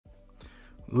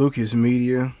Lucas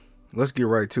Media. Let's get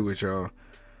right to it, y'all.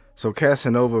 So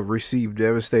Casanova received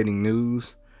devastating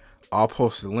news. I'll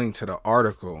post a link to the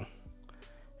article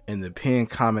in the pinned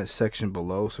comment section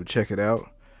below, so check it out.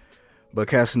 But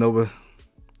Casanova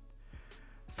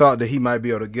thought that he might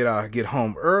be able to get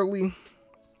home early,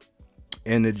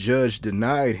 and the judge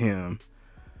denied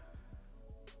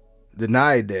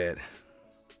that,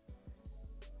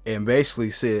 and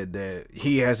basically said that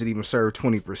he hasn't even served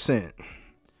 20%.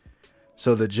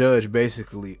 So the judge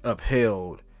basically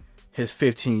upheld his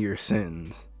 15-year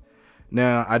sentence.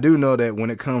 Now, I do know that when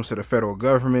it comes to the federal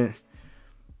government,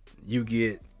 you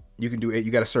got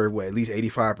to serve at least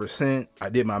 85%. I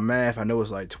did my math. I know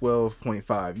it's like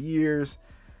 12.5 years,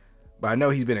 but I know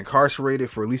he's been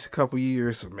incarcerated for at least a couple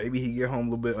years, so maybe he get home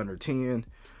a little bit under 10.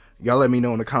 Y'all let me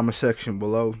know in the comment section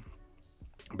below.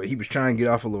 But he was trying to get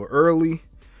off a little early,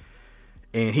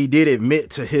 and he did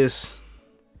admit to his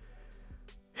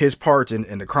parts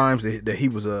in the crimes that he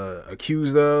was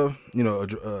accused of. You know,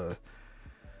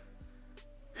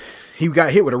 he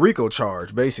got hit with a RICO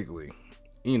charge, basically.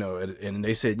 You know, and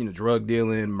they said, you know, drug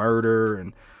dealing, murder,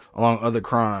 and along other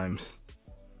crimes.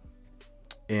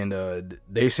 And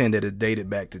they saying that it dated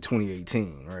back to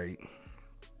 2018, right?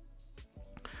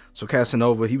 So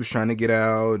Casanova, he was trying to get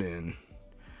out, and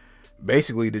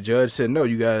basically the judge said, no,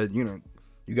 you got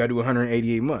to do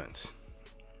 188 months,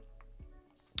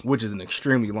 which is an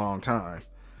extremely long time.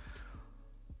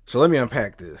 So let me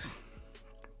unpack this.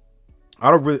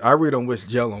 I really don't wish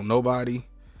jail on nobody.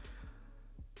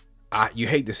 You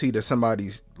hate to see that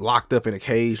somebody's locked up in a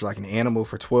cage like an animal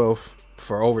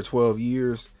for over 12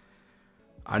 years.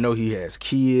 I know he has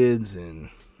kids and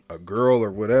a girl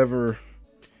or whatever,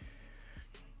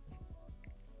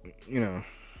 you know,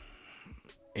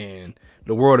 and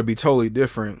the world would be totally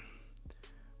different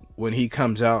when he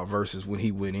comes out versus when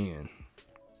he went in.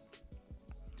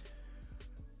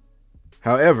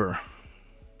 However,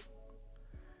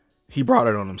 he brought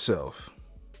it on himself.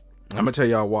 I'm going to tell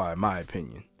y'all why, in my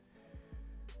opinion.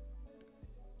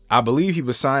 I believe he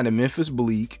was signed to Memphis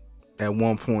Bleak at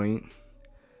one point.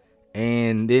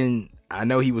 And then I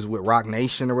know he was with Rock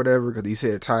Nation or whatever, because he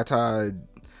said Ty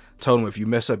told him, if you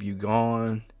mess up, you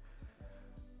gone.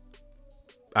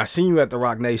 I seen you at the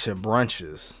Rock Nation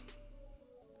brunches.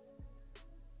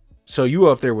 So you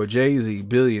up there with Jay-Z,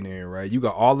 billionaire, right? You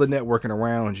got all the networking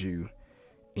around you,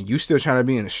 and you still trying to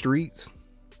be in the streets.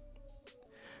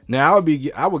 Now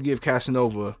I would give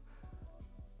Casanova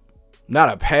not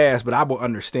a pass, but I would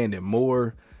understand it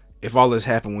more if all this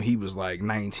happened when he was like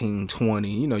 19, 20.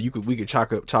 You know, we could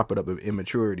chop it up with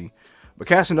immaturity. But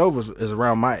Casanova is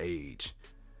around my age.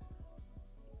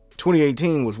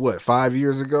 2018 was what, 5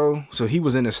 years ago? So he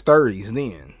was in his 30s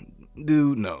then.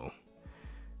 Dude, no.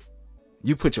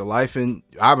 You put your life in,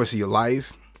 obviously your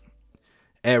life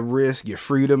at risk, your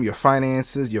freedom, your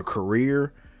finances, your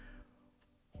career.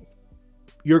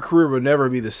 Your career will never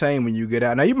be the same when you get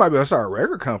out. Now, you might be able to start a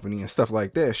record company and stuff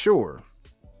like that, sure,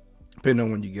 depending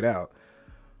on when you get out.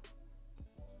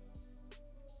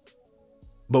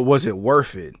 But was it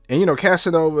worth it? And, you know,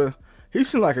 Casanova, he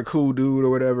seemed like a cool dude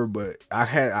or whatever, but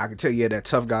I could tell you had that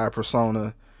tough guy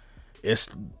persona. It's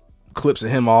clips of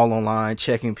him all online,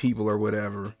 checking people or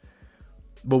whatever.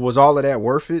 But was all of that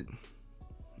worth it?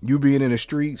 You being in the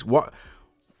streets? What?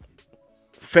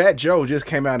 Fat Joe just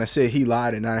came out and said he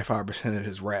lied in 95% of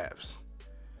his raps.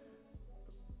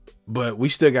 But we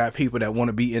still got people that want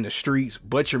to be in the streets,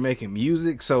 but you're making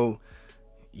music. So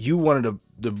you one of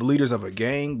the leaders of a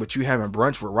gang, but you having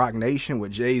brunch with Rock Nation,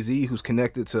 with Jay-Z, who's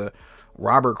connected to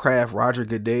Robert Kraft, Roger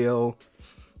Goodell,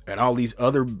 and all these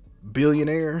other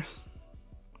billionaires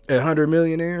and 100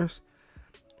 millionaires.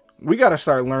 We got to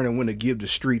start learning when to give the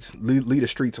streets, leave the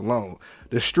streets alone.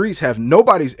 The streets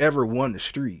nobody's ever won the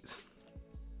streets.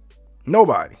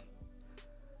 Nobody.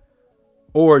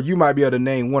 Or you might be able to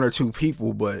name one or two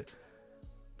people, but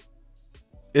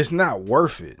it's not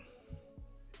worth it.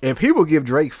 And people give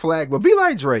Drake flack, but be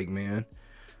like Drake, man.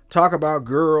 Talk about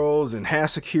girls and have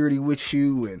security with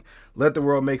you and let the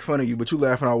world make fun of you, but you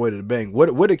laughing all the way to the bank.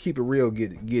 What to keep it real,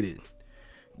 get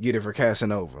it for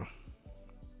Casanova.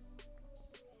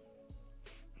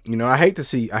 You know, I hate to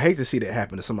see that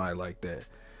happen to somebody like that.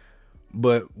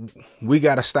 But we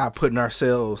got to stop putting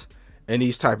ourselves in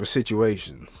these type of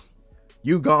situations.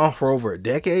 You gone for over a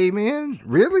decade, man?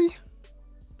 Really?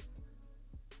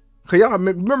 Cause y'all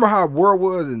remember how the world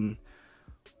was in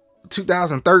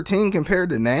 2013 compared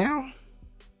to now?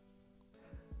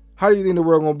 How do you think the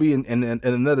world gonna be in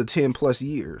another 10 plus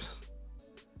years?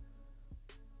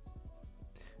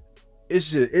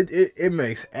 It's just it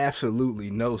makes absolutely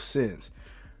no sense.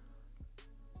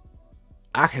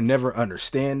 I can never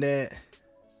understand that.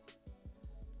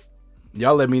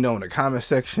 Y'all let me know in the comment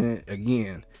section.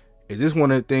 Again, is this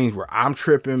one of the things where I'm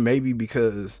tripping? Maybe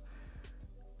because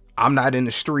I'm not in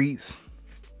the streets,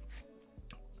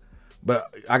 but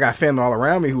I got family all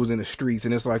around me who was in the streets,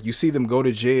 and it's like you see them go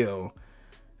to jail,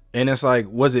 and it's like,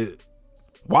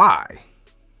 why?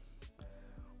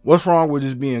 What's wrong with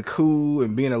just being cool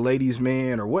and being a ladies'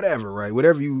 man or whatever, right?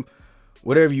 Whatever you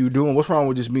doing, what's wrong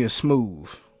with just being smooth?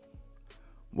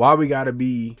 Why we gotta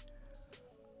be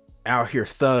out here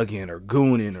thugging or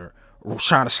gooning or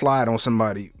trying to slide on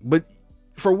somebody? But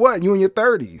for what? You in your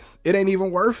 30s. It ain't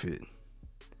even worth it.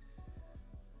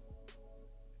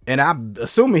 And I'm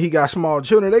assuming he got small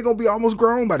children. They gonna be almost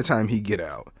grown by the time he get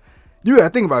out. You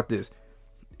gotta think about this.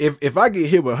 If I get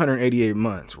hit with 188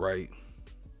 months, right?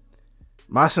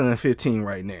 My son 15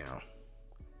 right now.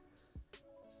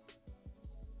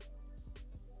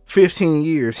 15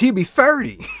 years, he be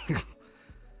 30.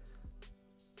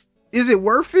 Is it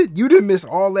worth it? You didn't miss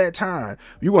all that time.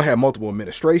 You're going to have multiple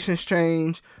administrations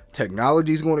change.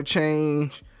 Technology's going to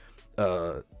change.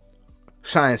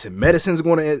 Science and medicine is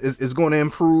going to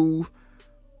improve.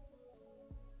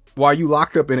 While you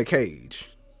locked up in a cage.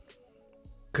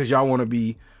 Because y'all want to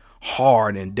be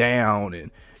hard and down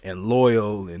and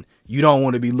loyal. And you don't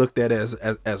want to be looked at as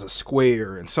a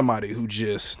square and somebody who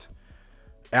just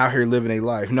out here living a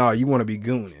life. No, you want to be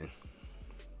gooning.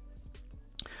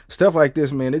 Stuff like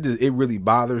this, man, it really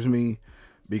bothers me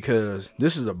because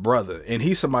this is a brother and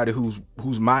he's somebody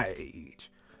who's my age.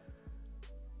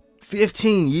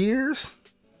 15 years?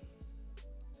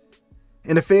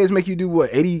 And the feds make you do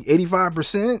what,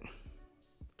 85%?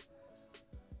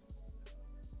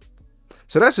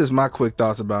 So that's just my quick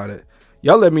thoughts about it.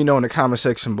 Y'all let me know in the comment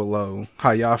section below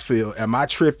how y'all feel. Am I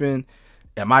tripping?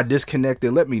 Am I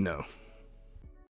disconnected? Let me know.